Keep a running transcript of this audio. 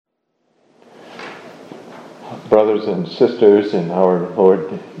Brothers and sisters in our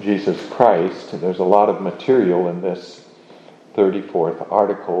Lord Jesus Christ, there's a lot of material in this 34th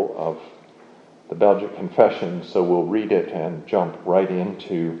article of the Belgic Confession, so we'll read it and jump right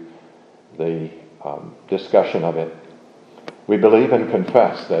into the discussion of it. We believe and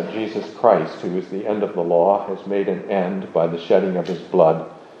confess that Jesus Christ, who is the end of the law, has made an end by the shedding of his blood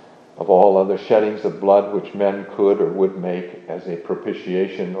of all other sheddings of blood which men could or would make as a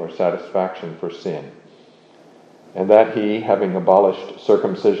propitiation or satisfaction for sin. And that he, having abolished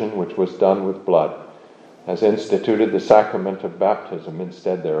circumcision which was done with blood, has instituted the sacrament of baptism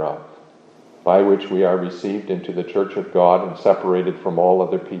instead thereof, by which we are received into the church of God and separated from all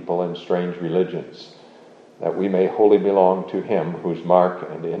other people and strange religions, that we may wholly belong to him whose mark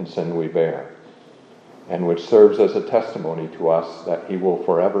and ensign we bear, and which serves as a testimony to us that he will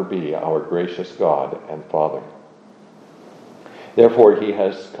forever be our gracious God and Father. Therefore he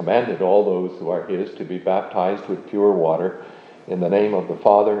has commanded all those who are his to be baptized with pure water in the name of the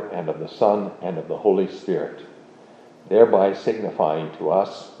Father and of the Son and of the Holy Spirit, thereby signifying to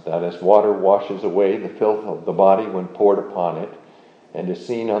us that as water washes away the filth of the body when poured upon it, and is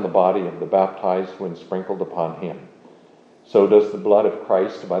seen on the body of the baptized when sprinkled upon him, so does the blood of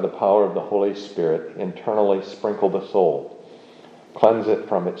Christ by the power of the Holy Spirit internally sprinkle the soul, cleanse it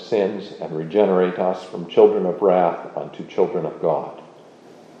from its sins, and regenerate us from children of wrath unto children of God.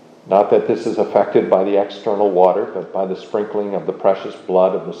 Not that this is effected by the external water, but by the sprinkling of the precious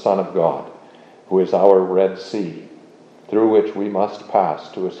blood of the Son of God, who is our Red Sea, through which we must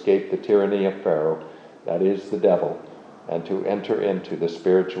pass to escape the tyranny of Pharaoh, that is the devil, and to enter into the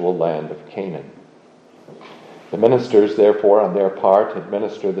spiritual land of Canaan. The ministers, therefore, on their part,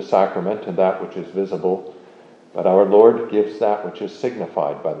 administer the sacrament and that which is visible, but our Lord gives that which is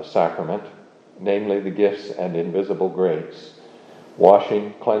signified by the sacrament, namely the gifts and invisible grace,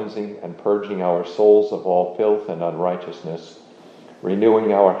 washing, cleansing, and purging our souls of all filth and unrighteousness,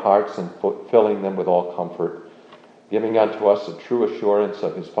 renewing our hearts and filling them with all comfort, giving unto us a true assurance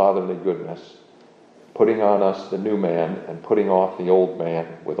of his fatherly goodness, putting on us the new man and putting off the old man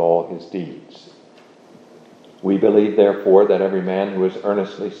with all his deeds. We believe, therefore, that every man who is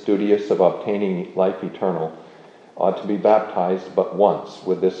earnestly studious of obtaining life eternal ought to be baptized but once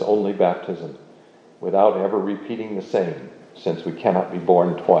with this only baptism, without ever repeating the same, since we cannot be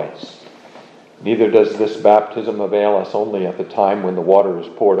born twice. Neither does this baptism avail us only at the time when the water is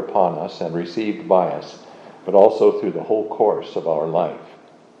poured upon us and received by us, but also through the whole course of our life.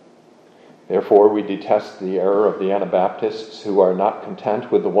 Therefore, we detest the error of the Anabaptists, who are not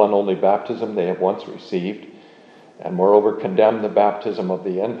content with the one only baptism they have once received, and moreover condemn the baptism of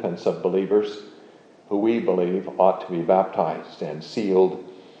the infants of believers, who we believe ought to be baptized and sealed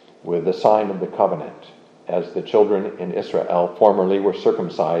with the sign of the covenant, as the children in Israel formerly were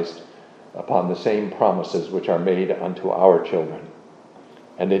circumcised upon the same promises which are made unto our children.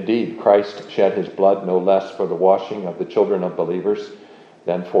 And indeed, Christ shed his blood no less for the washing of the children of believers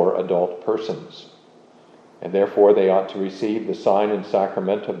than for adult persons. And therefore they ought to receive the sign and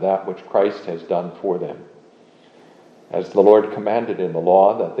sacrament of that which Christ has done for them, as the Lord commanded in the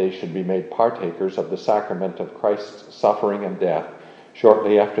law that they should be made partakers of the sacrament of Christ's suffering and death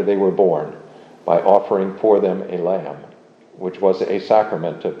shortly after they were born, by offering for them a lamb, which was a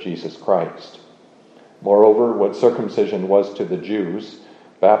sacrament of Jesus Christ. Moreover, what circumcision was to the Jews,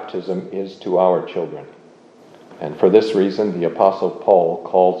 baptism is to our children. And for this reason, the Apostle Paul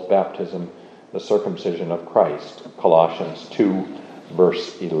calls baptism the circumcision of Christ, Colossians 2,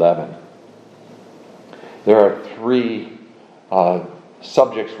 verse 11. There are three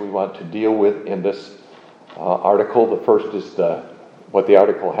subjects we want to deal with in this article. The first is what the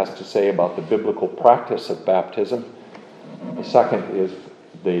article has to say about the biblical practice of baptism. The second is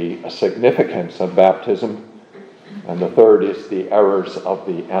the significance of baptism. And the third is the errors of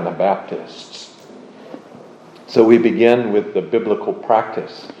the Anabaptists. So we begin with the biblical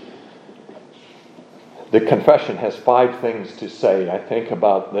practice. The confession has 5 things to say, I think,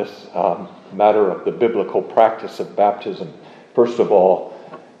 about this matter of the biblical practice of baptism. First of all,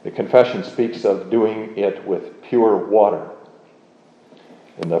 the confession speaks of doing it with pure water.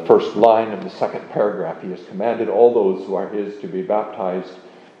 In the first line of the second paragraph, he has commanded all those who are his to be baptized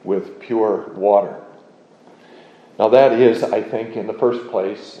with pure water. Now that is, I think, in the first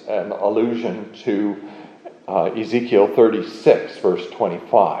place, an allusion to Ezekiel 36, verse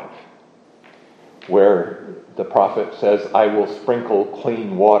 25, where the prophet says, I will sprinkle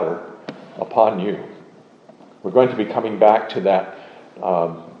clean water upon you. We're going to be coming back to that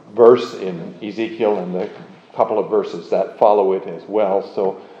verse in Ezekiel and the couple of verses that follow it as well,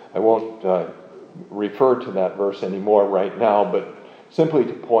 so I won't refer to that verse anymore right now, but simply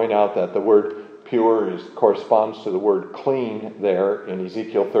to point out that the word pure corresponds to the word clean there in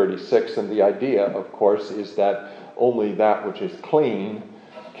Ezekiel 36, and the idea, of course, is that only that which is clean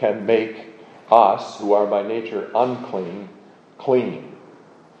can make us, who are by nature unclean, clean.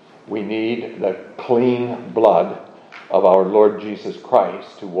 We need the clean blood of our Lord Jesus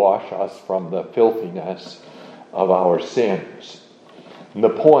Christ to wash us from the filthiness of our sins. And the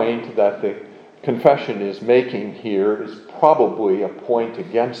point that the confession is making here is probably a point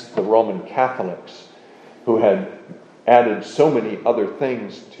against the Roman Catholics, who had added so many other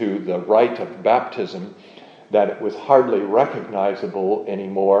things to the rite of baptism that it was hardly recognizable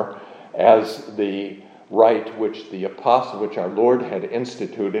anymore as the rite which our Lord had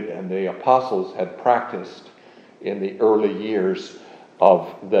instituted and the apostles had practiced in the early years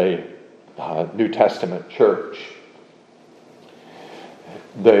of the New Testament church.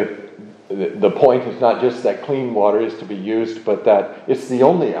 The point is not just that clean water is to be used, but that it's the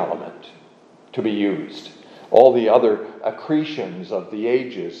only element to be used. All the other accretions of the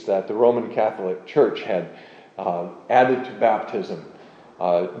ages that the Roman Catholic Church had added to baptism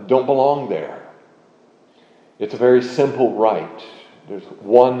don't belong there. It's a very simple rite. There's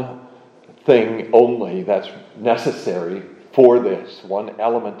one thing only that's necessary for this, one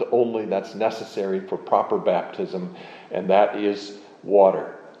element only that's necessary for proper baptism, and that is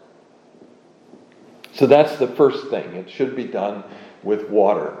water. So that's the first thing. It should be done with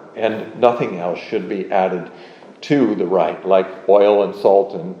water, and nothing else should be added to the rite, like oil and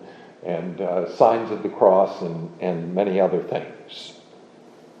salt and signs of the cross and many other things.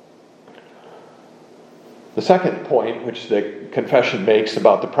 The second point which the confession makes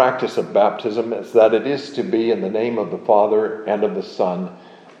about the practice of baptism is that it is to be in the name of the Father and of the Son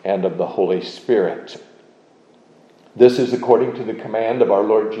and of the Holy Spirit. This is according to the command of our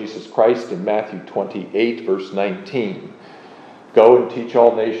Lord Jesus Christ in Matthew 28, verse 19. Go and teach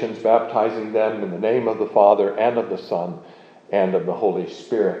all nations, baptizing them in the name of the Father and of the Son and of the Holy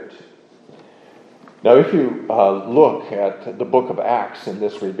Spirit. Now, if you look at the book of Acts in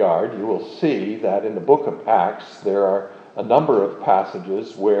this regard, you will see that in the book of Acts there are a number of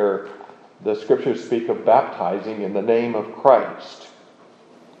passages where the scriptures speak of baptizing in the name of Christ.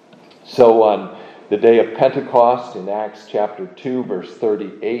 So on the day of Pentecost in Acts chapter 2, verse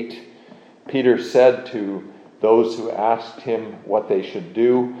 38, Peter said to those who asked him what they should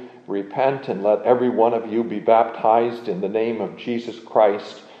do, "Repent and let every one of you be baptized in the name of Jesus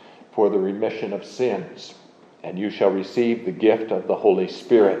Christ for the remission of sins, and you shall receive the gift of the Holy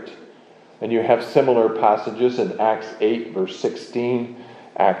Spirit." And you have similar passages in Acts 8, verse 16,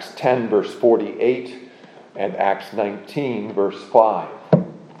 Acts 10, verse 48, and Acts 19, verse 5.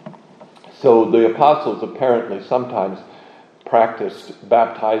 So the apostles apparently sometimes practiced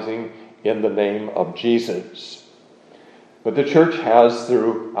baptizing in the name of Jesus. But the church has,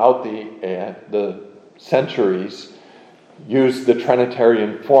 throughout the centuries, used the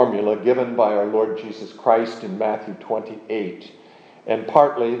Trinitarian formula given by our Lord Jesus Christ in Matthew 28. And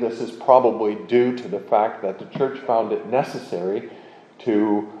partly this is probably due to the fact that the church found it necessary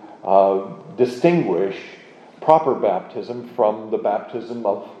to distinguish proper baptism from the baptism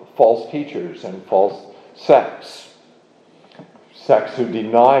of false teachers and false sects. Sects who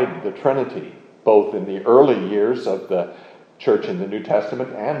denied the Trinity, both in the early years of the church in the New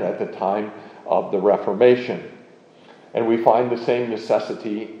Testament and at the time of the Reformation. And we find the same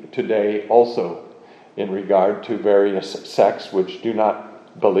necessity today also in regard to various sects which do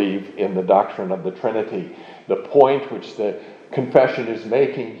not believe in the doctrine of the Trinity. The point which the confession is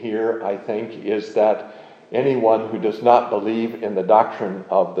making here, I think, is that anyone who does not believe in the doctrine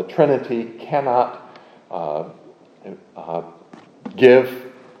of the Trinity cannot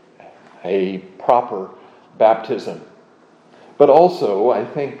give a proper baptism. But also, I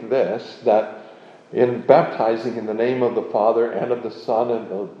think that in baptizing in the name of the Father and of the Son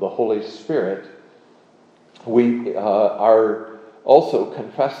and of the Holy Spirit, we are also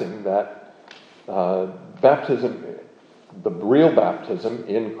confessing that baptism, the real baptism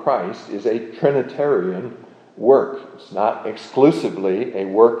in Christ, is a Trinitarian work. It's not exclusively a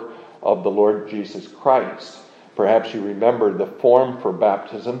work of the Lord Jesus Christ. Perhaps you remember the form for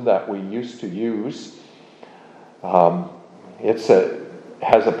baptism that we used to use. It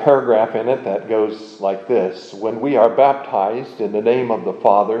has a paragraph in it that goes like this: "When we are baptized in the name of the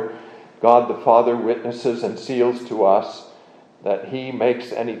Father, God the Father witnesses and seals to us that He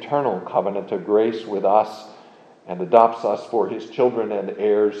makes an eternal covenant of grace with us and adopts us for His children and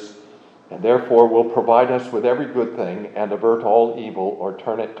heirs, and therefore will provide us with every good thing and avert all evil or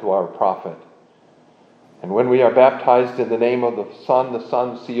turn it to our profit. And when we are baptized in the name of the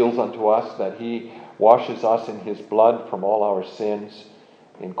Son seals unto us that He washes us in His blood from all our sins,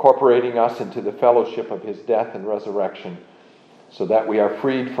 incorporating us into the fellowship of his death and resurrection, so that we are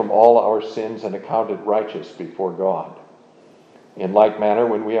freed from all our sins and accounted righteous before God. In like manner,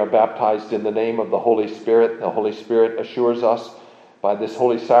 when we are baptized in the name of the Holy Spirit assures us by this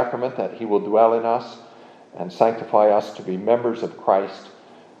holy sacrament that he will dwell in us and sanctify us to be members of Christ,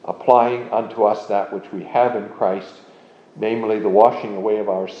 applying unto us that which we have in Christ, namely the washing away of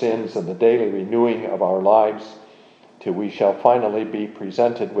our sins and the daily renewing of our lives, till we shall finally be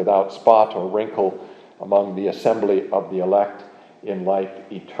presented without spot or wrinkle among the assembly of the elect in life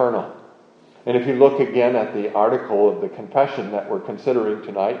eternal. And if you look again at the article of the confession that we're considering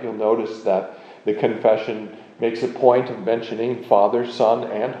tonight, you'll notice that the confession makes a point of mentioning Father, Son,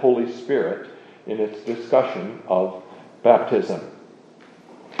 and Holy Spirit in its discussion of baptism.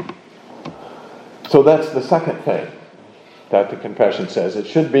 So that's the second thing that the confession says. It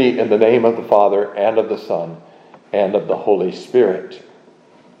should be in the name of the Father and of the Son and of the Holy Spirit.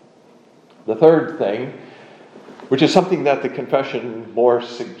 The third thing, which is something that the confession more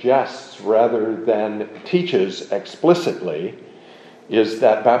suggests rather than teaches explicitly, is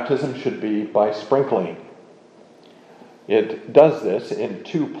that baptism should be by sprinkling. It does this in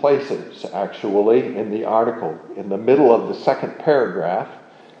two places, actually, in the article. In the middle of the second paragraph,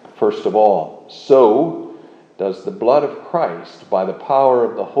 first of all, so does the blood of Christ, by the power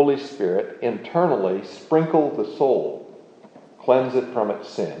of the Holy Spirit, internally sprinkle the soul, cleanse it from its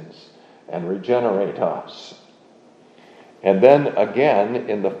sins, and regenerate us. And then again,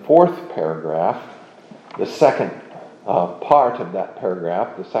 in the fourth paragraph, the second part of that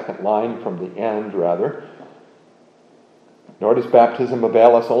paragraph, the second line from the end, rather, nor does baptism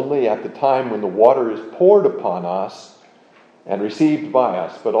avail us only at the time when the water is poured upon us and received by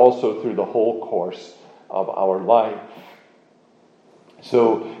us, but also through the whole course of our life.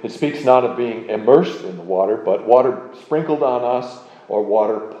 So it speaks not of being immersed in the water, but water sprinkled on us or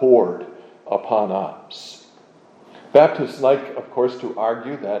water poured upon us. Baptists like, of course, to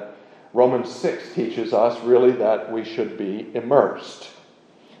argue that Romans 6 teaches us really that we should be immersed.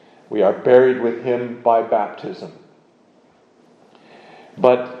 We are buried with him by baptism.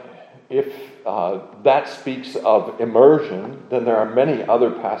 But if that speaks of immersion, then there are many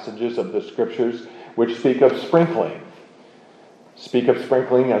other passages of the Scriptures which speak of sprinkling. Speak of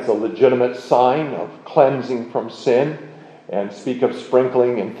sprinkling as a legitimate sign of cleansing from sin, and speak of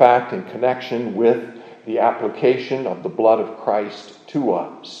sprinkling, in fact, in connection with the application of the blood of Christ to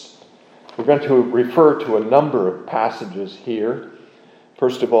us. We're going to refer to a number of passages here.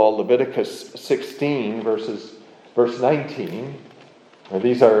 First of all, Leviticus 16, verse 19.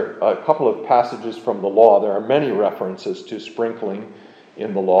 These are a couple of passages from the law. There are many references to sprinkling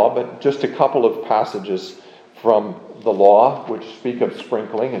in the law, but just a couple of passages from the law which speak of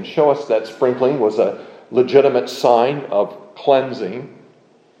sprinkling and show us that sprinkling was a legitimate sign of cleansing.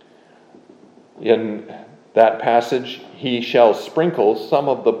 In that passage, he shall sprinkle some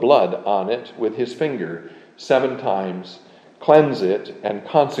of the blood on it with his finger 7 times, cleanse it and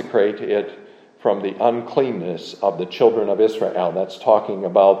consecrate it from the uncleanness of the children of Israel. That's talking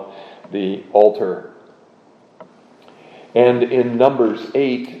about the altar. And in Numbers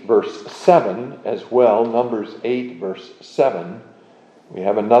 8, verse 7 as well, Numbers 8, verse 7, we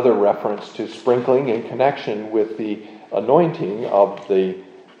have another reference to sprinkling in connection with the anointing of the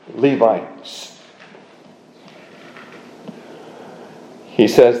Levites. He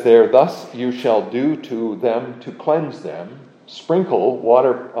says there, thus you shall do to them to cleanse them, sprinkle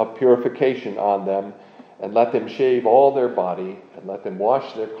water of purification on them, and let them shave all their body, and let them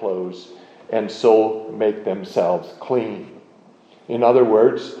wash their clothes, and so make themselves clean. In other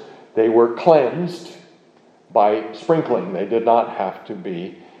words, they were cleansed by sprinkling. They did not have to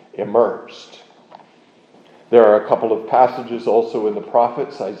be immersed. There are a couple of passages also in the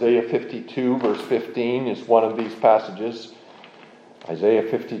prophets. Isaiah 52, verse 15 is one of these passages. Isaiah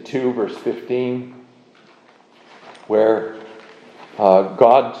 52, verse 15, where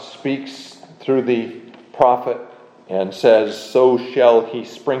God speaks through the prophet and says, so shall he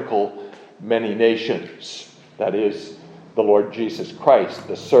sprinkle many nations. That is, the Lord Jesus Christ,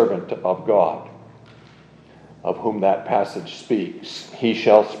 the servant of God, of whom that passage speaks. He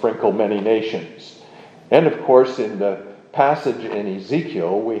shall sprinkle many nations. And of course, in the passage in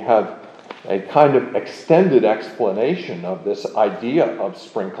Ezekiel, we have a kind of extended explanation of this idea of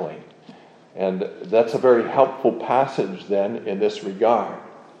sprinkling. And that's a very helpful passage then in this regard.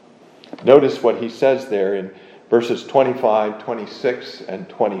 Notice what he says there in verses 25, 26, and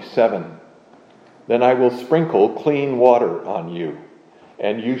 27. Then I will sprinkle clean water on you,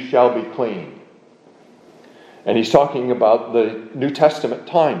 and you shall be clean. And he's talking about the New Testament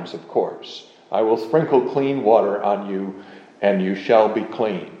times, of course. I will sprinkle clean water on you, and you shall be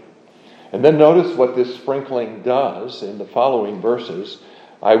clean. And then notice what this sprinkling does in the following verses.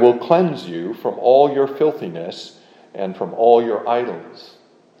 I will cleanse you from all your filthiness and from all your idols.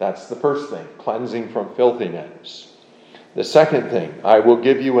 That's the first thing, cleansing from filthiness. The second thing, I will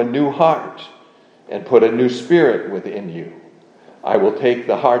give you a new heart and put a new spirit within you. I will take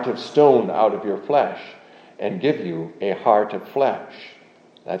the heart of stone out of your flesh and give you a heart of flesh.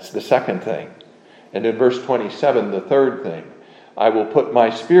 That's the second thing. And in verse 27, the third thing, I will put my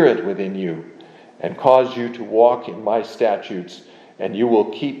spirit within you and cause you to walk in my statutes, and you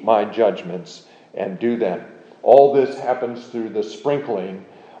will keep my judgments and do them. All this happens through the sprinkling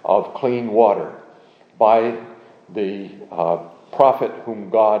of clean water by the prophet whom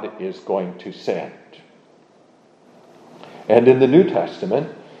God is going to send. And in the New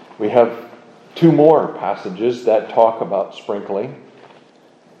Testament, we have two more passages that talk about sprinkling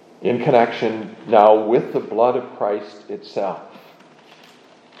in connection now with the blood of Christ itself.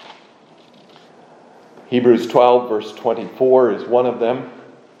 Hebrews 12, verse 24 is one of them.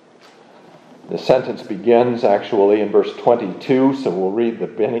 The sentence begins actually in verse 22, so we'll read the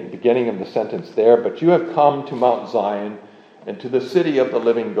beginning of the sentence there. But you have come to Mount Zion and to the city of the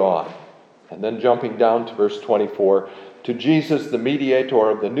living God. And then jumping down to verse 24, to Jesus, the mediator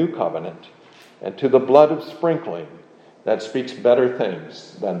of the new covenant, and to the blood of sprinkling that speaks better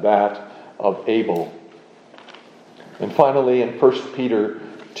things than that of Abel. And finally in 1 Peter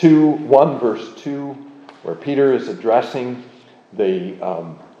 1 verse 2, where Peter is addressing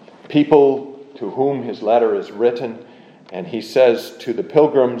the people to whom his letter is written, and he says, to the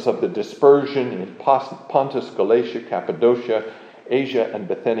pilgrims of the dispersion in Pontus, Galatia, Cappadocia, Asia, and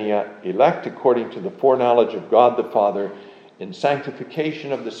Bithynia, elect according to the foreknowledge of God the Father, in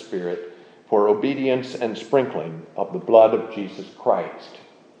sanctification of the Spirit, for obedience and sprinkling of the blood of Jesus Christ.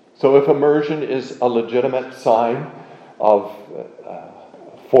 So if immersion is a legitimate sign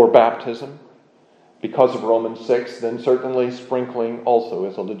for baptism, because of Romans 6, then certainly sprinkling also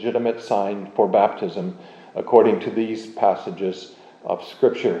is a legitimate sign for baptism according to these passages of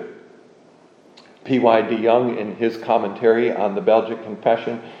Scripture. P.Y.D. Young, in his commentary on the Belgic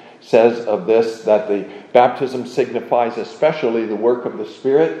Confession, says of this that the baptism signifies especially the work of the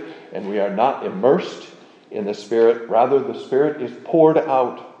Spirit, and we are not immersed in the Spirit. Rather, the Spirit is poured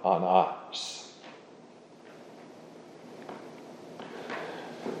out on us.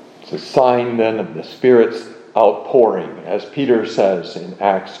 It's a sign then of the Spirit's outpouring, as Peter says in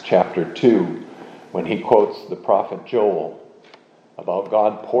Acts chapter 2, when he quotes the prophet Joel about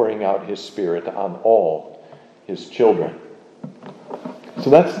God pouring out his Spirit on all his children. So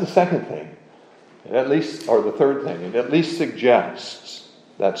that's the second thing, or the third thing. It at least suggests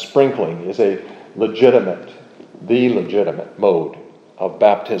that sprinkling is the legitimate mode of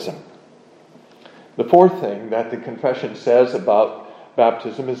baptism. The fourth thing that the confession says about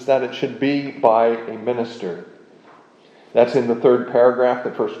baptism is that it should be by a minister. That's in the third paragraph,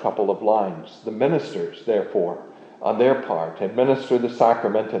 the first couple of lines. The ministers, therefore, on their part, administer the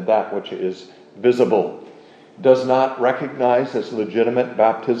sacrament of that which is visible, does not recognize as legitimate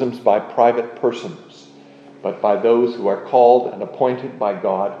baptisms by private persons, but by those who are called and appointed by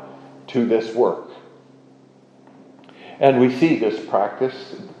God to this work. And we see this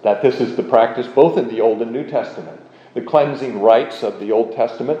practice, that this is the practice both in the Old and New Testament. The cleansing rites of the Old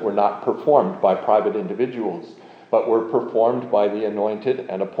Testament were not performed by private individuals, but were performed by the anointed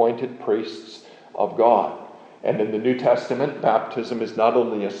and appointed priests of God. And in the New Testament, baptism is not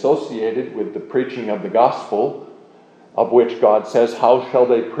only associated with the preaching of the gospel, of which God says, how shall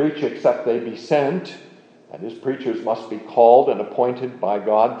they preach except they be sent? That is, preachers must be called and appointed by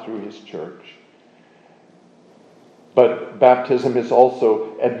God through his church. But baptism is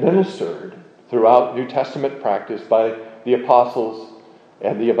also administered throughout New Testament practice by the apostles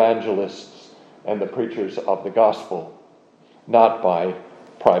and the evangelists and the preachers of the gospel, not by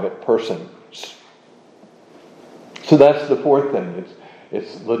private persons. So that's the fourth thing.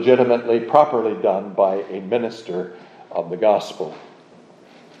 It's legitimately, properly done by a minister of the gospel.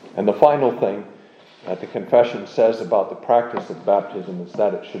 And the final thing that the confession says about the practice of baptism is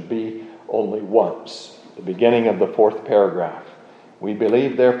that it should be only once. The beginning of the fourth paragraph. We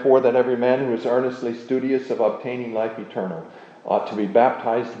believe, therefore, that every man who is earnestly studious of obtaining life eternal ought to be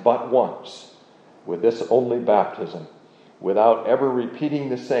baptized but once, with this only baptism, without ever repeating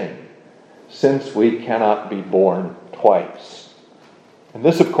the same, since we cannot be born twice. And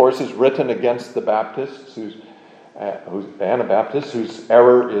this, of course, is written against the Baptists, Anabaptists, whose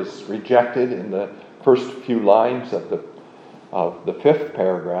error is rejected in the first few lines of the fifth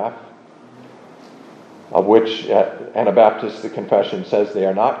paragraph, of which Anabaptists, the confession says, they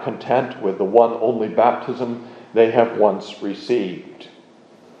are not content with the one only baptism they have once received.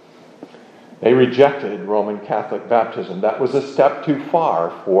 They rejected Roman Catholic baptism. That was a step too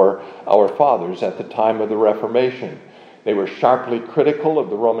far for our fathers at the time of the Reformation. They were sharply critical of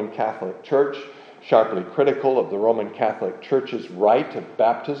the Roman Catholic Church, sharply critical of the Roman Catholic Church's rite of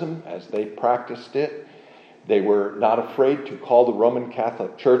baptism as they practiced it. They were not afraid to call the Roman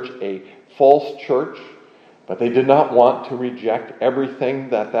Catholic Church a false church, but they did not want to reject everything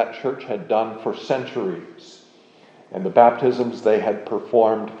that that church had done for centuries and the baptisms they had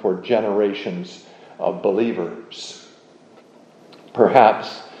performed for generations of believers.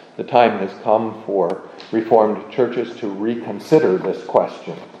 Perhaps the time has come for Reformed churches to reconsider this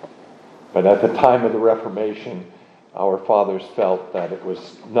question. But at the time of the Reformation, our fathers felt that it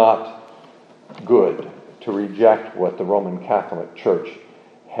was not good to reject what the Roman Catholic Church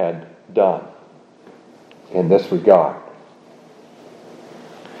had done in this regard.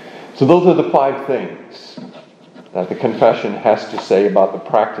 So those are the 5 things that the confession has to say about the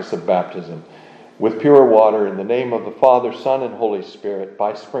practice of baptism with pure water in the name of the Father, Son, and Holy Spirit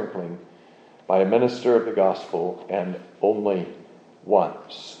by sprinkling, by a minister of the gospel, and only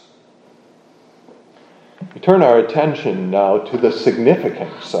once. We turn our attention now to the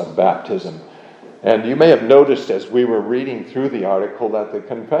significance of baptism. And you may have noticed as we were reading through the article that the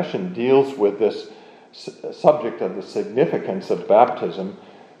confession deals with this subject of the significance of baptism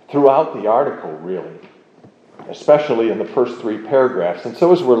throughout the article, really, especially in the first 3 paragraphs. And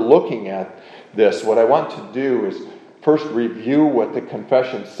so as we're looking at this, what I want to do is first review what the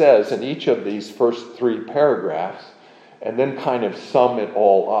confession says in each of these first 3 paragraphs, and then kind of sum it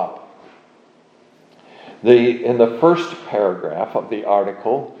all up. In the first paragraph of the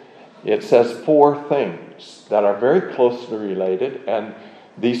article, it says 4 things that are very closely related, and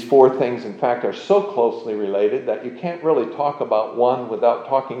these 4 things, in fact, are so closely related that you can't really talk about one without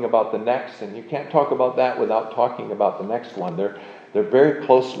talking about the next, and you can't talk about that without talking about the next one. They're very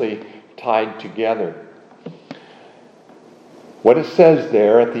closely tied together. What it says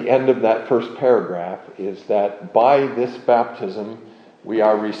there at the end of that first paragraph is that by this baptism we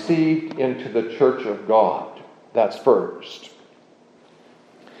are received into the church of God. That's first.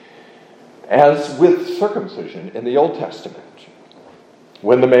 As with circumcision in the Old Testament,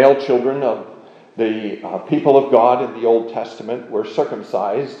 when the male children of the people of God in the Old Testament were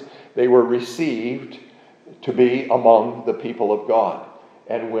circumcised, they were received to be among the people of God.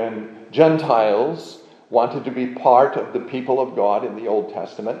 And when Gentiles wanted to be part of the people of God in the Old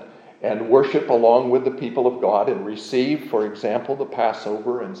Testament and worship along with the people of God and receive, for example, the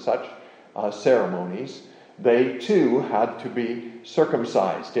Passover and such ceremonies, they too had to be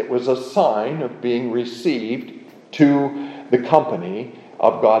circumcised. It was a sign of being received to the company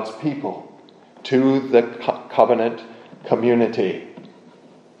of God's people, to the covenant community.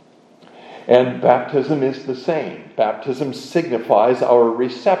 And baptism is the same. Baptism signifies our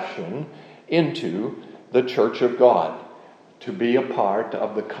reception into the church of God, to be a part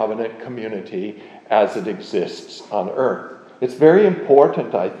of the covenant community as it exists on earth. It's very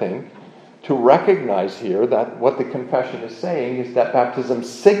important, I think, to recognize here that what the confession is saying is that baptism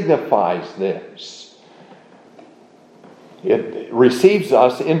signifies this. It receives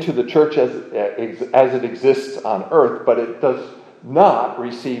us into the church as it exists on earth, but it does not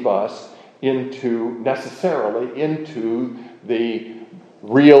receive us necessarily into the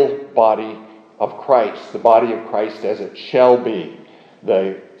real body of Christ, the body of Christ as it shall be,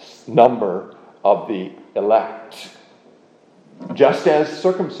 the number of the elect. Just as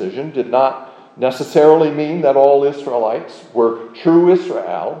circumcision did not necessarily mean that all Israelites were true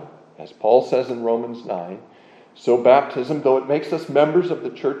Israel, as Paul says in Romans 9, so baptism, though it makes us members of the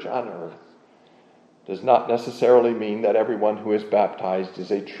church on earth, does not necessarily mean that everyone who is baptized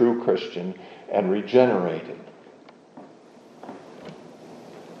is a true Christian and regenerated.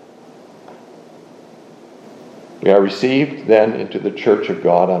 We are received then into the church of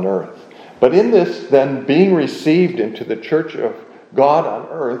God on earth. But in this then being received into the church of God on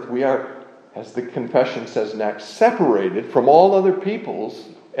earth, we are, as the confession says next, separated from all other peoples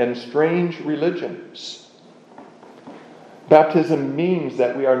and strange religions. Baptism means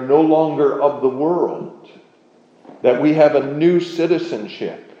that we are no longer of the world, that we have a new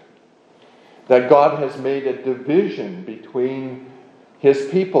citizenship, that God has made a division between His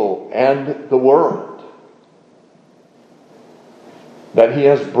people and the world, that He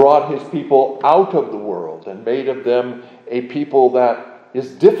has brought His people out of the world and made of them a people that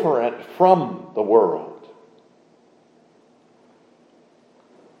is different from the world.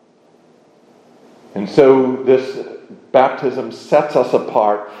 And so this baptism sets us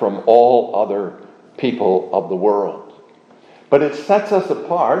apart from all other people of the world. But it sets us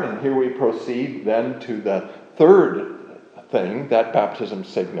apart, and here we proceed then to the third thing that baptism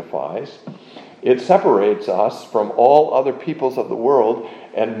signifies, it separates us from all other peoples of the world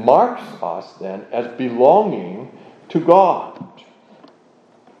and marks us then as belonging to God.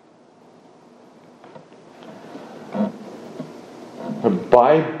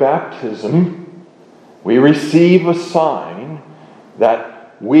 By baptism, we receive a sign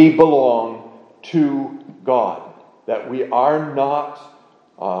that we belong to God, that we are not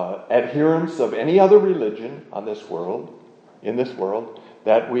adherents of any other religion in this world,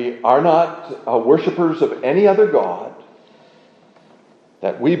 that we are not worshipers of any other God,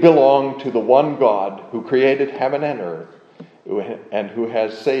 that we belong to the one God who created heaven and earth and who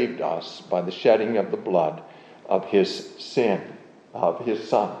has saved us by the shedding of the blood of his Son.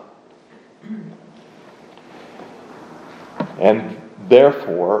 And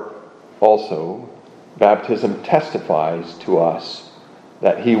therefore, also, baptism testifies to us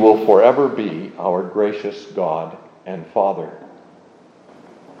that he will forever be our gracious God and Father.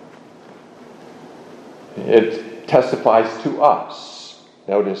 It testifies to us.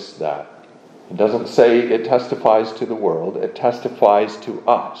 Notice that. It doesn't say it testifies to the world. It testifies to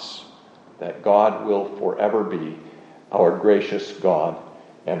us that God will forever be our gracious God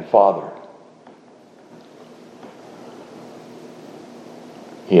and Father.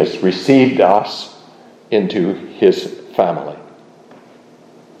 He has received us into his family.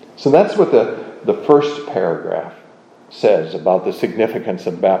 So that's what the first paragraph says about the significance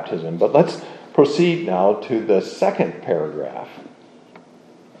of baptism. But let's proceed now to the second paragraph.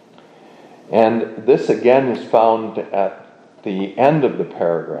 And this again is found at the end of the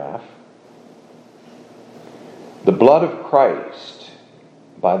paragraph. The blood of Christ,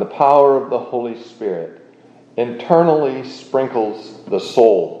 by the power of the Holy Spirit, internally sprinkles the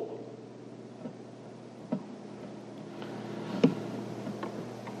soul.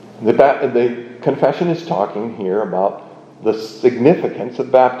 The confession is talking here about the significance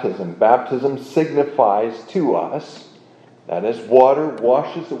of baptism. Baptism signifies to us that as water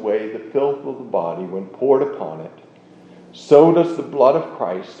washes away the filth of the body when poured upon it, so does the blood of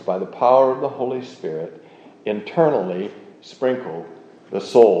Christ, by the power of the Holy Spirit, internally sprinkle the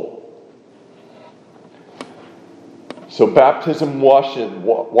soul. So baptism washes,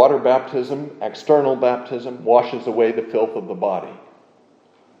 water baptism, external baptism, washes away the filth of the body.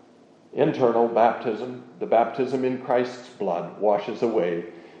 Internal baptism, the baptism in Christ's blood, washes away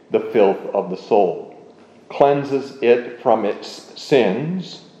the filth of the soul, cleanses it from its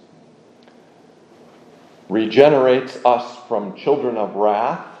sins, regenerates us from children of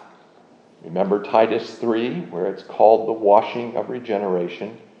wrath. Remember Titus 3, where it's called the washing of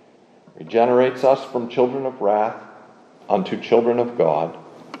regeneration. Regenerates us from children of wrath unto children of God.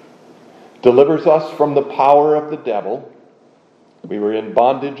 Delivers us from the power of the devil. We were in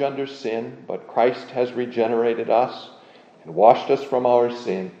bondage under sin, but Christ has regenerated us and washed us from our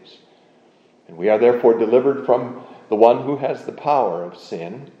sins. And we are therefore delivered from the one who has the power of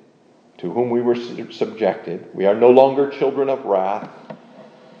sin, to whom we were subjected. We are no longer children of wrath,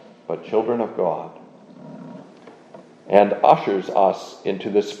 but children of God. And ushers us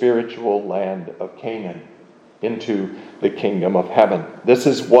into the spiritual land of Canaan, into the kingdom of heaven. This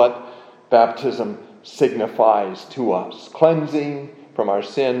is what baptism signifies to us: cleansing from our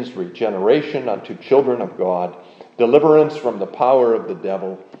sins, regeneration unto children of God, deliverance from the power of the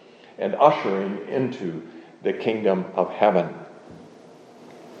devil, and ushering into the kingdom of heaven.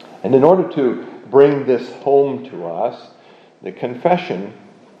 And in order to bring this home to us, the confession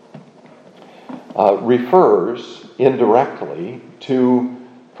refers indirectly to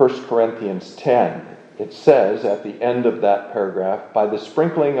 1 Corinthians 10. It says at the end of that paragraph, by the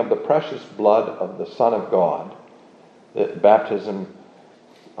sprinkling of the precious blood of the Son of God, that baptism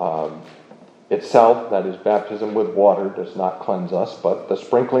itself, that is baptism with water, does not cleanse us, but the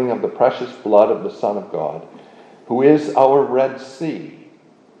sprinkling of the precious blood of the Son of God, who is our Red Sea,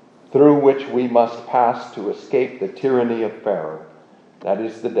 through which we must pass to escape the tyranny of Pharaoh, that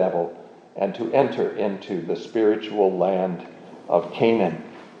is the devil, and to enter into the spiritual land of Canaan.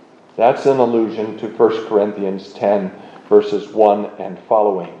 That's an allusion to 1 Corinthians 10, verses 1 and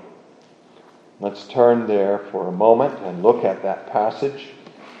following. Let's turn there for a moment and look at that passage.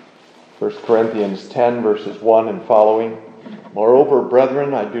 1 Corinthians 10, verses 1 and following. Moreover,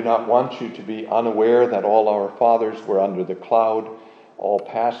 brethren, I do not want you to be unaware that all our fathers were under the cloud, all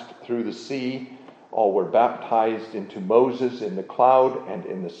passed through the sea, all were baptized into Moses in the cloud and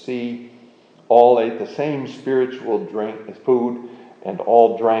in the sea, all ate the same spiritual food, and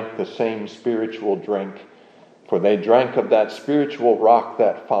all drank the same spiritual drink, for they drank of that spiritual rock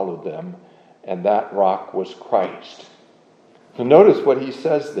that followed them, and that rock was Christ. So notice what he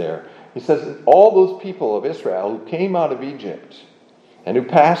says there. He says, all those people of Israel who came out of Egypt and who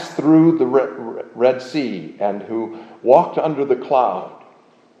passed through the Red Sea and who walked under the cloud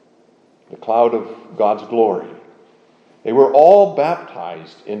of God's glory, they were all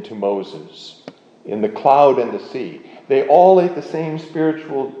baptized into Moses in the cloud and the sea. They all ate the same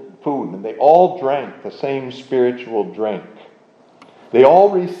spiritual food, and they all drank the same spiritual drink. They all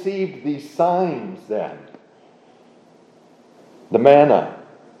received these signs then. The manna,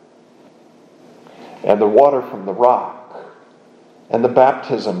 and the water from the rock, and the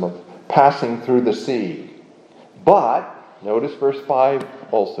baptism of passing through the sea. But, notice verse 5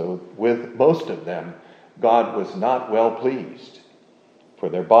 also, with most of them, God was not well pleased, for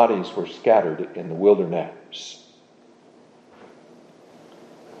their bodies were scattered in the wilderness.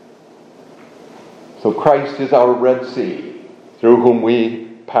 So Christ is our Red Sea, through whom we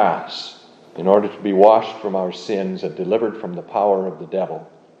pass, in order to be washed from our sins and delivered from the power of the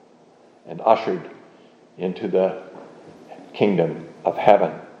devil, and ushered into the kingdom of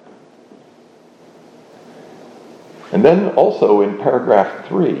heaven. And then also in paragraph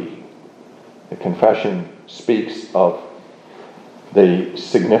 3, the confession speaks of the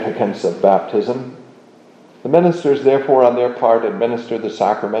significance of baptism. The ministers, therefore, on their part, administer the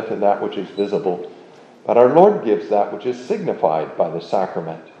sacrament and that which is visible, but our Lord gives that which is signified by the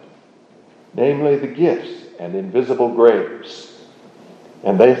sacrament, namely the gifts and invisible grace.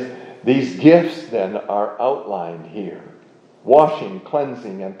 And these gifts then are outlined here: washing,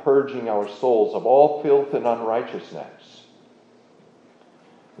 cleansing, and purging our souls of all filth and unrighteousness.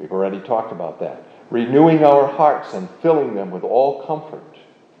 We've already talked about that. Renewing our hearts and filling them with all comfort.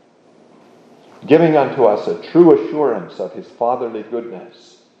 Giving unto us a true assurance of his fatherly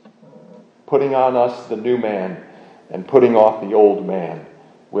goodness. Putting on us the new man and putting off the old man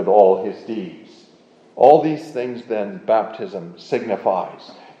with all his deeds. All these things then baptism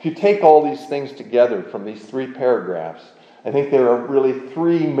signifies. If you take all these things together from these 3 paragraphs, I think there are really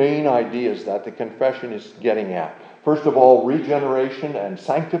 3 main ideas that the confession is getting at. First of all, regeneration and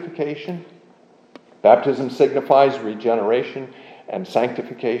sanctification. Baptism signifies regeneration and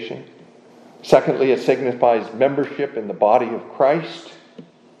sanctification. Secondly, it signifies membership in the body of Christ,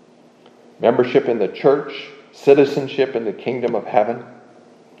 membership in the church, citizenship in the kingdom of heaven.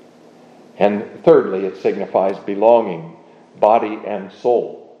 And thirdly, it signifies belonging, body and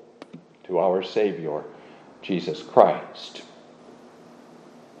soul, to our Savior, Jesus Christ.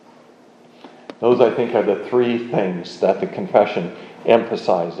 Those, I think, are the 3 things that the confession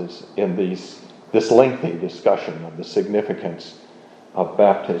emphasizes in this lengthy discussion of the significance of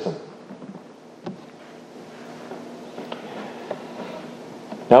baptism.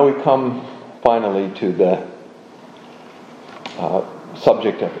 Now we come finally to the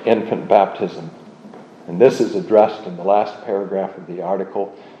subject of infant baptism. And this is addressed in the last paragraph of the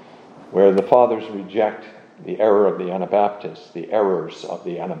article, where the fathers reject the error of the Anabaptists, the errors of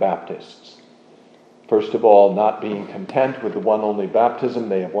the Anabaptists. First of all, not being content with the one only baptism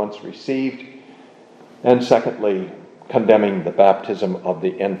they have once received, and secondly, condemning the baptism of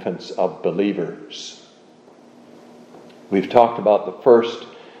the infants of believers. We've talked about the first.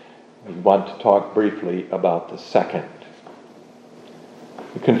 We want to talk briefly about the second.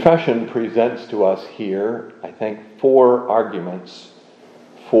 The confession presents to us here, I think, 4 arguments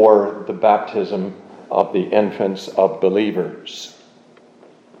for the baptism of the infants of believers.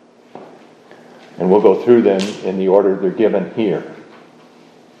 And we'll go through them in the order they're given here.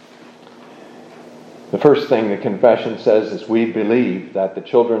 The first thing the confession says is we believe that the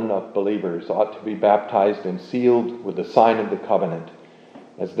children of believers ought to be baptized and sealed with the sign of the covenant,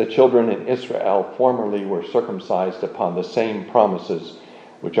 as the children in Israel formerly were circumcised upon the same promises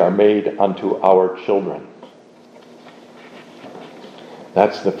which are made unto our children.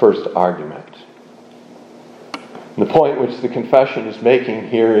 That's the first argument. The point which the confession is making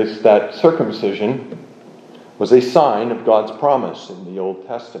here is that circumcision was a sign of God's promise in the Old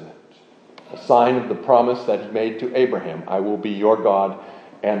Testament. A sign of the promise that he made to Abraham: I will be your God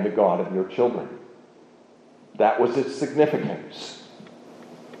and the God of your children. That was its significance.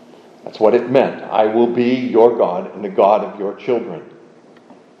 That's what it meant. I will be your God and the God of your children.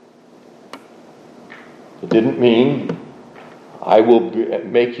 It didn't mean I will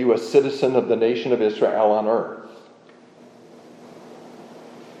make you a citizen of the nation of Israel on earth.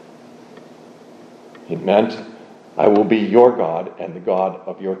 It meant I will be your God and the God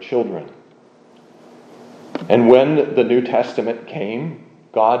of your children. And when the New Testament came,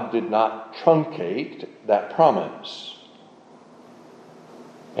 God did not truncate that promise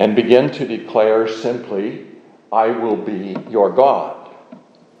and begin to declare simply, I will be your God,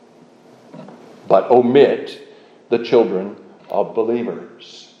 but omit the children of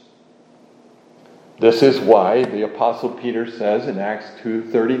believers. This is why the Apostle Peter says in Acts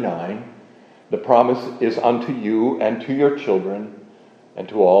 2:39, the promise is unto you and to your children and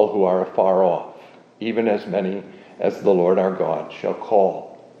to all who are afar off, even as many as the Lord our God shall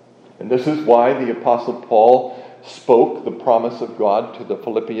call. And this is why the Apostle Paul spoke the promise of God to the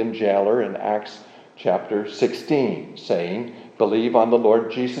Philippian jailer in Acts chapter 16, saying, believe on the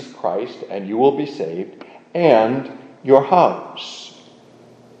Lord Jesus Christ and you will be saved, and your house.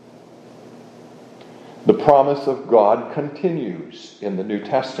 The promise of God continues in the New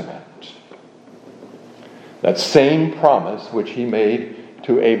Testament. That same promise which he made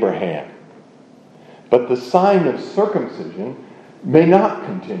to Abraham. But the sign of circumcision may not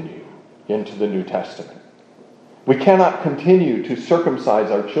continue into the New Testament. We cannot continue to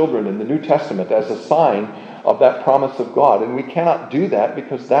circumcise our children in the New Testament as a sign of that promise of God. And we cannot do that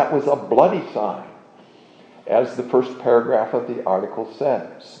because that was a bloody sign, as the first paragraph of the article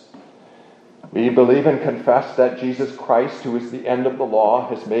says. We believe and confess that Jesus Christ, who is the end of the law,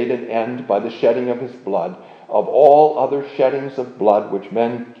 has made an end by the shedding of his blood of all other sheddings of blood which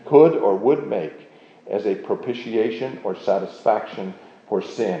men could or would make as a propitiation or satisfaction for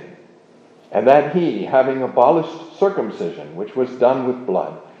sin. And that he, having abolished circumcision, which was done with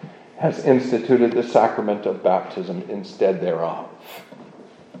blood, has instituted the sacrament of baptism instead thereof.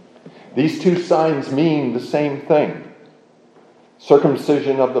 These two signs mean the same thing.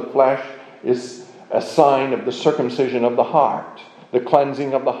 Circumcision of the flesh is a sign of the circumcision of the heart, the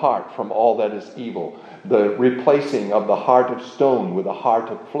cleansing of the heart from all that is evil, the replacing of the heart of stone with a heart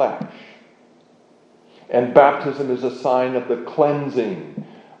of flesh. And baptism is a sign of the cleansing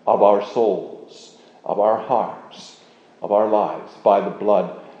of our souls, of our hearts, of our lives by the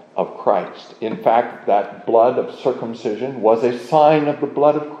blood of Christ. In fact, that blood of circumcision was a sign of the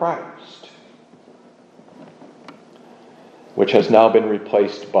blood of Christ, which has now been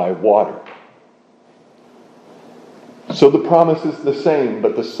replaced by water. So the promise is the same,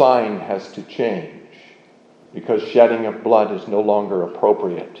 but the sign has to change, because shedding of blood is no longer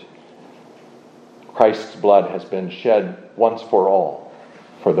appropriate. Christ's blood has been shed once for all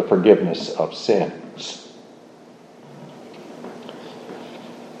for the forgiveness of sins.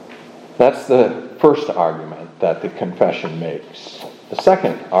 That's the first argument that the confession makes. The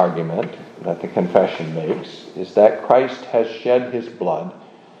second argument that the confession makes is that Christ has shed his blood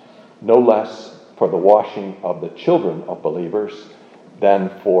no less for the washing of the children of believers than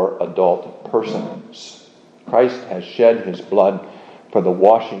for adult persons. Christ has shed his blood for the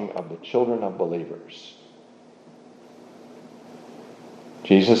washing of the children of believers.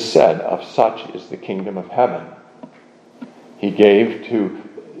 Jesus said, of such is the kingdom of heaven. He gave to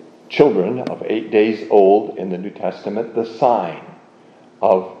children of 8 days old in the New Testament the sign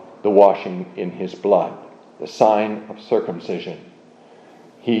of the washing in his blood, the sign of circumcision.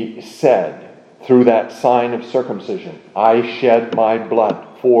 He said, through that sign of circumcision, I shed my blood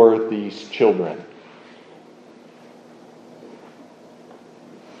for these children.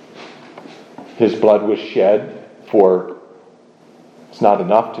 His blood was shed for, it's not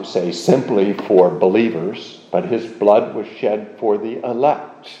enough to say simply for believers, but his blood was shed for the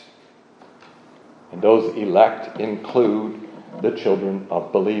elect. And those elect include the children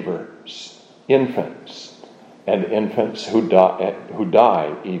of believers, infants, and infants who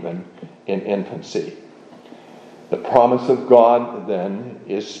die even in infancy. The promise of God, then,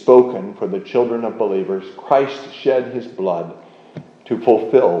 is spoken for the children of believers. Christ shed his blood to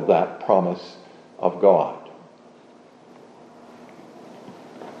fulfill that promise of God.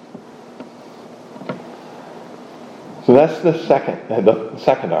 So that's the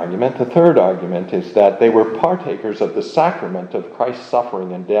second argument. The third argument is that they were partakers of the sacrament of Christ's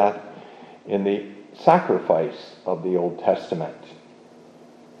suffering and death in the sacrifice of the Old Testament.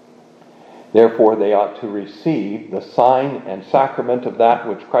 Therefore, they ought to receive the sign and sacrament of that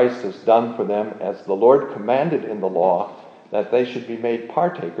which Christ has done for them, as the Lord commanded in the law, that they should be made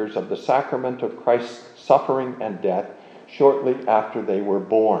partakers of the sacrament of Christ's suffering and death shortly after they were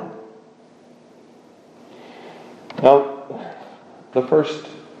born. Now, the first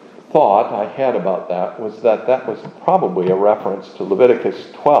thought I had about that was probably a reference to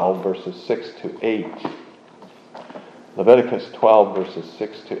Leviticus 12, verses 6 to 8. Leviticus 12, verses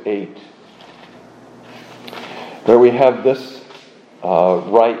 6 to 8. Where we have this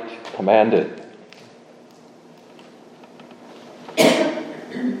rite commanded.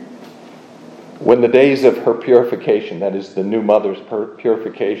 When the days of her purification, that is the new mother's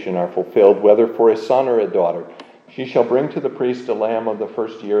purification, are fulfilled, whether for a son or a daughter, she shall bring to the priest a lamb of the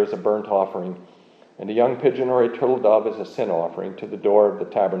first year as a burnt offering, and a young pigeon or a turtle dove as a sin offering to the door of the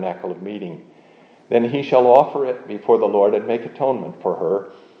tabernacle of meeting. Then he shall offer it before the Lord and make atonement for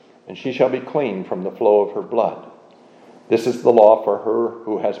her, and she shall be clean from the flow of her blood. This is the law for her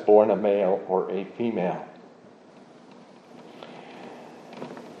who has borne a male or a female.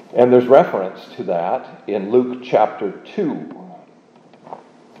 And there's reference to that in Luke chapter 2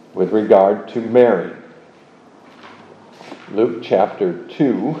 with regard to Mary. Luke chapter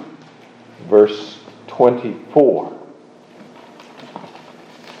 2, verse 24,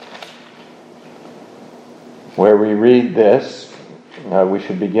 where we read this. We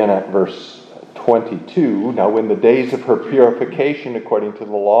should begin at verse 22. Now, when the days of her purification according to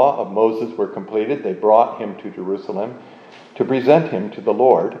the law of Moses were completed, they brought him to Jerusalem to present him to the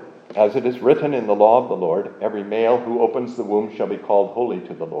Lord. As it is written in the law of the Lord, every male who opens the womb shall be called holy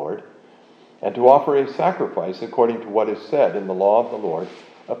to the Lord, and to offer a sacrifice according to what is said in the law of the Lord,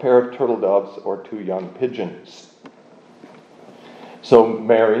 a pair of turtle doves or 2 young pigeons. So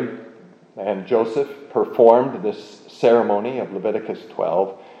Mary and Joseph performed this ceremony of Leviticus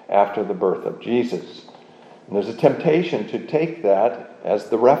 12 after the birth of Jesus. And there's a temptation to take that as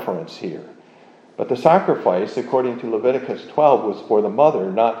the reference here. But the sacrifice, according to Leviticus 12, was for the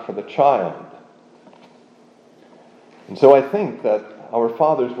mother, not for the child. And so I think that our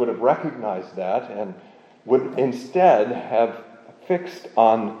fathers would have recognized that and would instead have fixed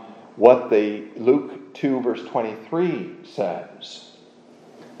on what the Luke 2 verse 23 says.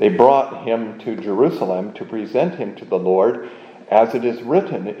 They brought him to Jerusalem to present him to the Lord, as it is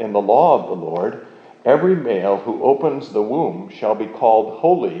written in the law of the Lord, every male who opens the womb shall be called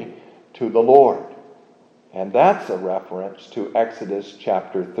holy to the Lord. And that's a reference to Exodus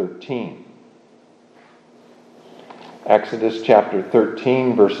chapter 13. Exodus chapter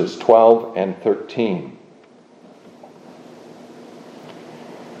 13, verses 12 and 13.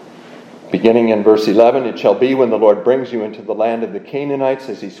 Beginning in verse 11, it shall be when the Lord brings you into the land of the Canaanites,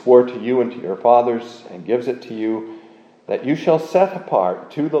 as he swore to you and to your fathers, and gives it to you, that you shall set apart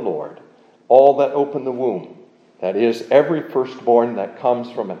to the Lord all that open the womb, that is, every firstborn that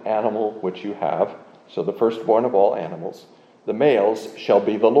comes from an animal which you have, so the firstborn of all animals, the males shall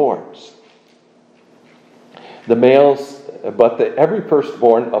be the Lord's. The males, but every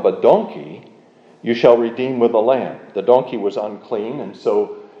firstborn of a donkey you shall redeem with a lamb. The donkey was unclean, and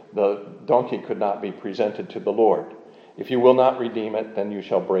so the donkey could not be presented to the Lord. If you will not redeem it, then you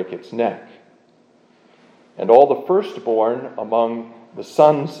shall break its neck. And all the firstborn among the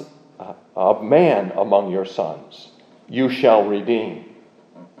sons of man among your sons you shall redeem.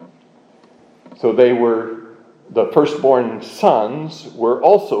 So the firstborn sons were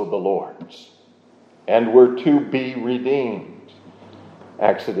also the Lord's, and were to be redeemed.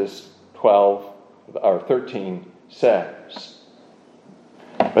 Exodus 13 says.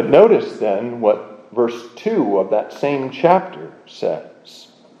 But notice then what verse 2 of that same chapter says.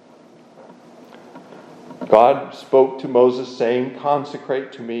 God spoke to Moses, saying,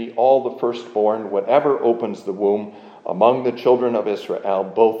 consecrate to me all the firstborn, whatever opens the womb among the children of Israel,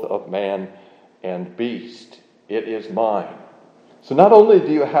 both of man and beast. It is mine. So not only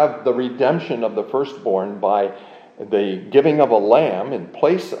do you have the redemption of the firstborn by the giving of a lamb in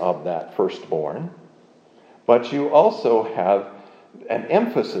place of that firstborn, but you also have an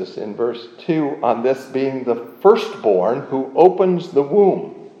emphasis in verse 2 on this being the firstborn who opens the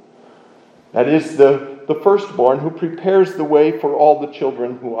womb. That is the firstborn who prepares the way for all the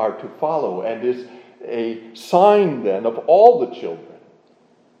children who are to follow, and is a sign then of all the children.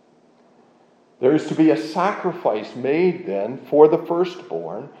 There is to be a sacrifice made then for the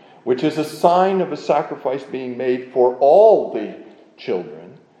firstborn, which is a sign of a sacrifice being made for all the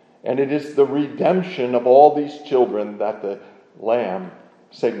children. And it is the redemption of all these children that the lamb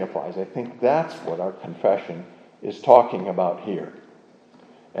signifies. I think that's what our confession is talking about here.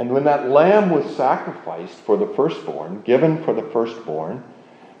 And when that lamb was sacrificed for the firstborn, given for the firstborn,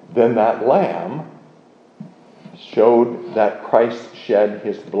 then that lamb showed that Christ shed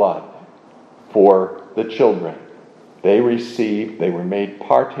his blood for the children. They were made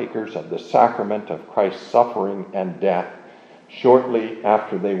partakers of the sacrament of Christ's suffering and death shortly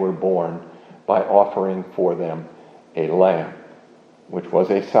after they were born by offering for them a lamb, which was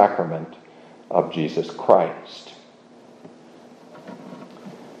a sacrament of Jesus Christ.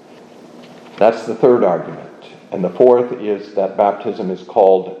 That's the third argument. And the fourth is that baptism is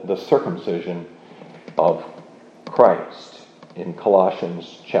called the circumcision of Christ in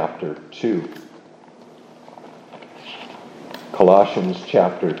Colossians chapter 2. Colossians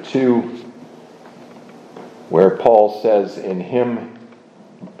chapter 2, where Paul says, in him,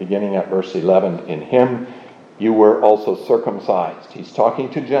 beginning at verse 11, in him you were also circumcised. He's talking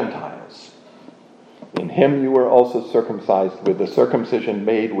to Gentiles. In him you were also circumcised with the circumcision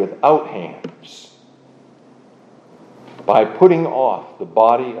made without hands. by putting off the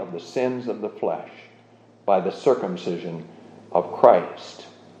body of the sins of the flesh by the circumcision of Christ.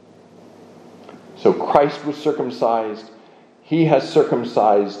 So Christ was circumcised. He has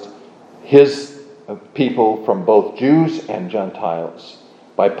circumcised his people from both Jews and Gentiles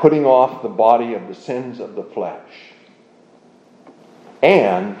by putting off the body of the sins of the flesh.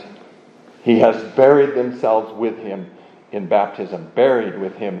 And he has buried themselves with him in baptism, buried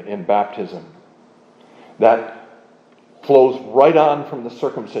with him in baptism. That flows right on from the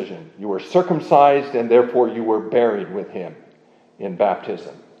circumcision. You were circumcised, and therefore you were buried with him in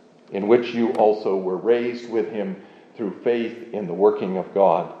baptism, in which you also were raised with him through faith in the working of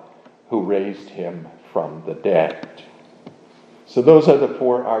God, who raised him from the dead. So those are the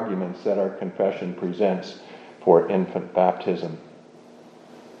four arguments that our confession presents for infant baptism.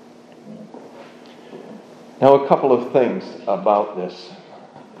 Now, a couple of things about this,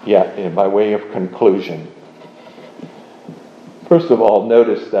 by way of conclusion. First of all,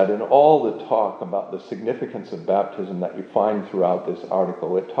 notice that in all the talk about the significance of baptism that you find throughout this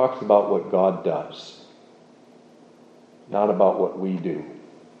article, it talks about what God does, not about what we do.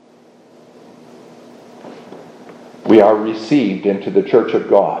 We are received into the church of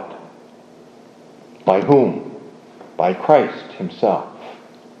God. By whom? By Christ himself.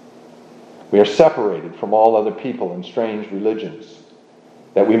 We are separated from all other people and strange religions,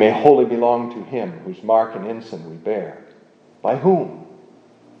 that we may wholly belong to him whose mark and ensign we bear. By whom?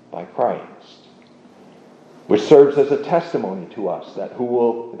 By Christ. Which serves as a testimony to us that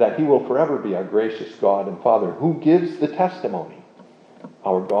he will forever be our gracious God and Father, who gives the testimony,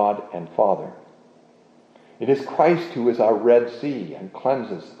 our God and Father. It is Christ who is our Red Sea and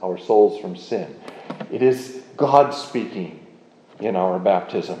cleanses our souls from sin. It is God speaking in our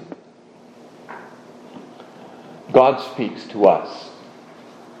baptism. God speaks to us.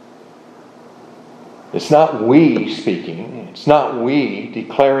 It's not we speaking. It's not we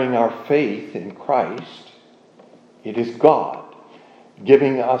declaring our faith in Christ. It is God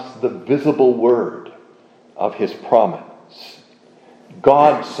giving us the visible word of his promise.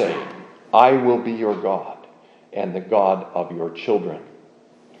 God saying, I will be your God and the God of your children.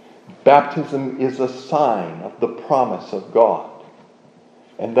 Baptism is a sign of the promise of God.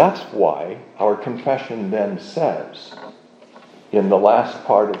 And that's why our confession then says, in the last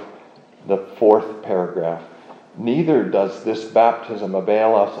part of the fourth paragraph, neither does this baptism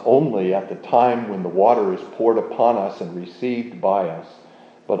avail us only at the time when the water is poured upon us and received by us,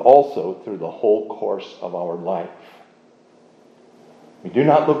 but also through the whole course of our life. We do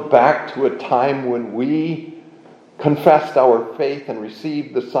not look back to a time when we confessed our faith and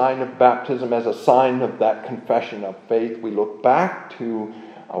received the sign of baptism as a sign of that confession of faith. We look back to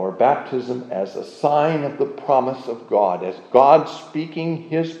our baptism as a sign of the promise of God, as God speaking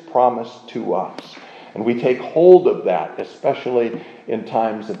his promise to us. And we take hold of that, especially in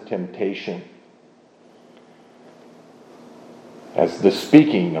times of temptation, as the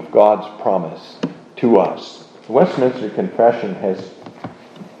speaking of God's promise to us. The Westminster Confession has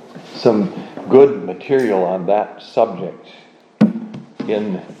some good material on that subject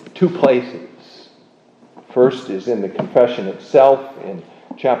in two places. First is in the confession itself, in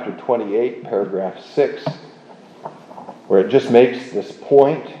chapter 28, paragraph 6, where it just makes this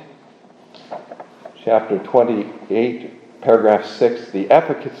point. Chapter 28, paragraph 6, the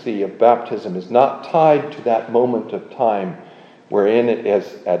efficacy of baptism is not tied to that moment of time wherein it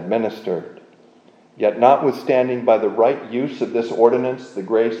is administered. Yet notwithstanding by the right use of this ordinance, the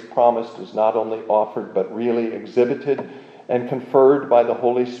grace promised is not only offered, but really exhibited and conferred by the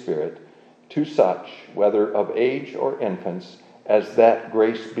Holy Spirit to such, whether of age or infants, as that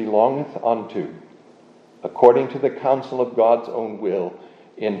grace belongeth unto, according to the counsel of God's own will,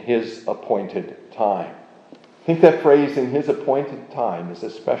 in his appointed time. I think that phrase, in his appointed time, is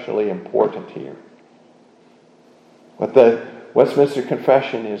especially important here. What the Westminster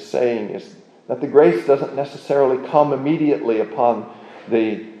Confession is saying is that the grace doesn't necessarily come immediately upon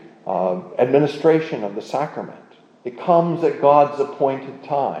the administration of the sacrament. It comes at God's appointed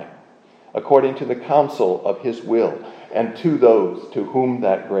time, according to the counsel of his will, and to those to whom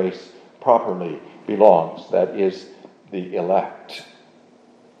that grace properly belongs, that is, the elect.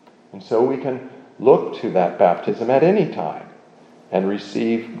 And so we can look to that baptism at any time and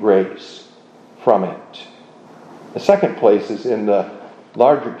receive grace from it. The second place is in the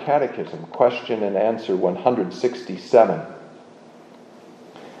larger catechism, question and answer 167.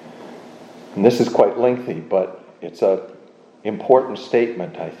 And this is quite lengthy, but it's an important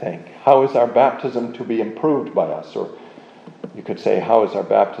statement, I think. How is our baptism to be improved by us? Or you could say, how is our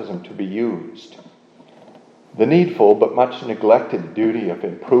baptism to be used? The needful but much neglected duty of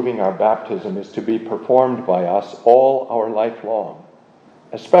improving our baptism is to be performed by us all our life long,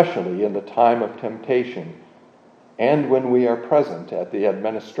 especially in the time of temptation and when we are present at the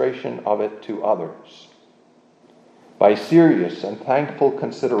administration of it to others. By serious and thankful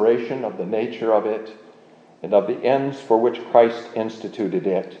consideration of the nature of it and of the ends for which Christ instituted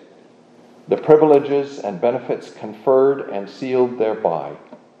it, the privileges and benefits conferred and sealed thereby,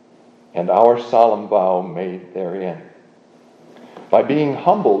 and our solemn vow made therein. By being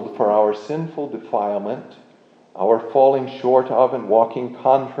humbled for our sinful defilement, our falling short of and walking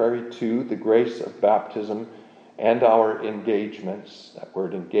contrary to the grace of baptism and our engagements, that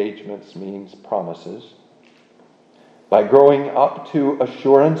word engagements means promises, by growing up to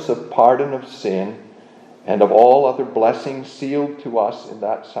assurance of pardon of sin and of all other blessings sealed to us in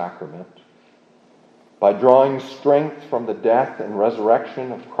that sacrament, by drawing strength from the death and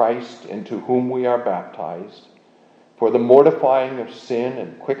resurrection of Christ into whom we are baptized, for the mortifying of sin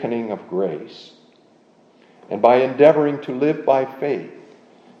and quickening of grace, and by endeavoring to live by faith,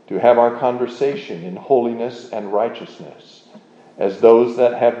 to have our conversation in holiness and righteousness, as those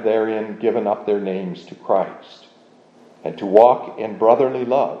that have therein given up their names to Christ, and to walk in brotherly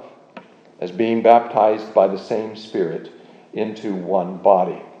love, as being baptized by the same Spirit into one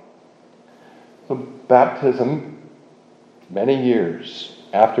body. So baptism, many years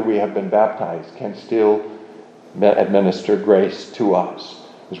after we have been baptized, can still administer grace to us.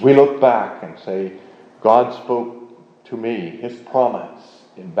 As we look back and say, God spoke to me his promise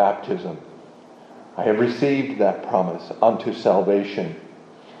in baptism. I have received that promise unto salvation.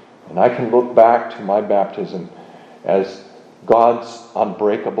 And I can look back to my baptism as God's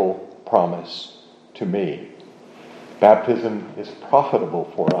unbreakable promise to me. Baptism is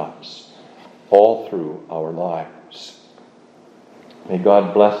profitable for us all through our lives. May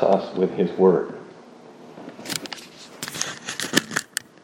God bless us with his word.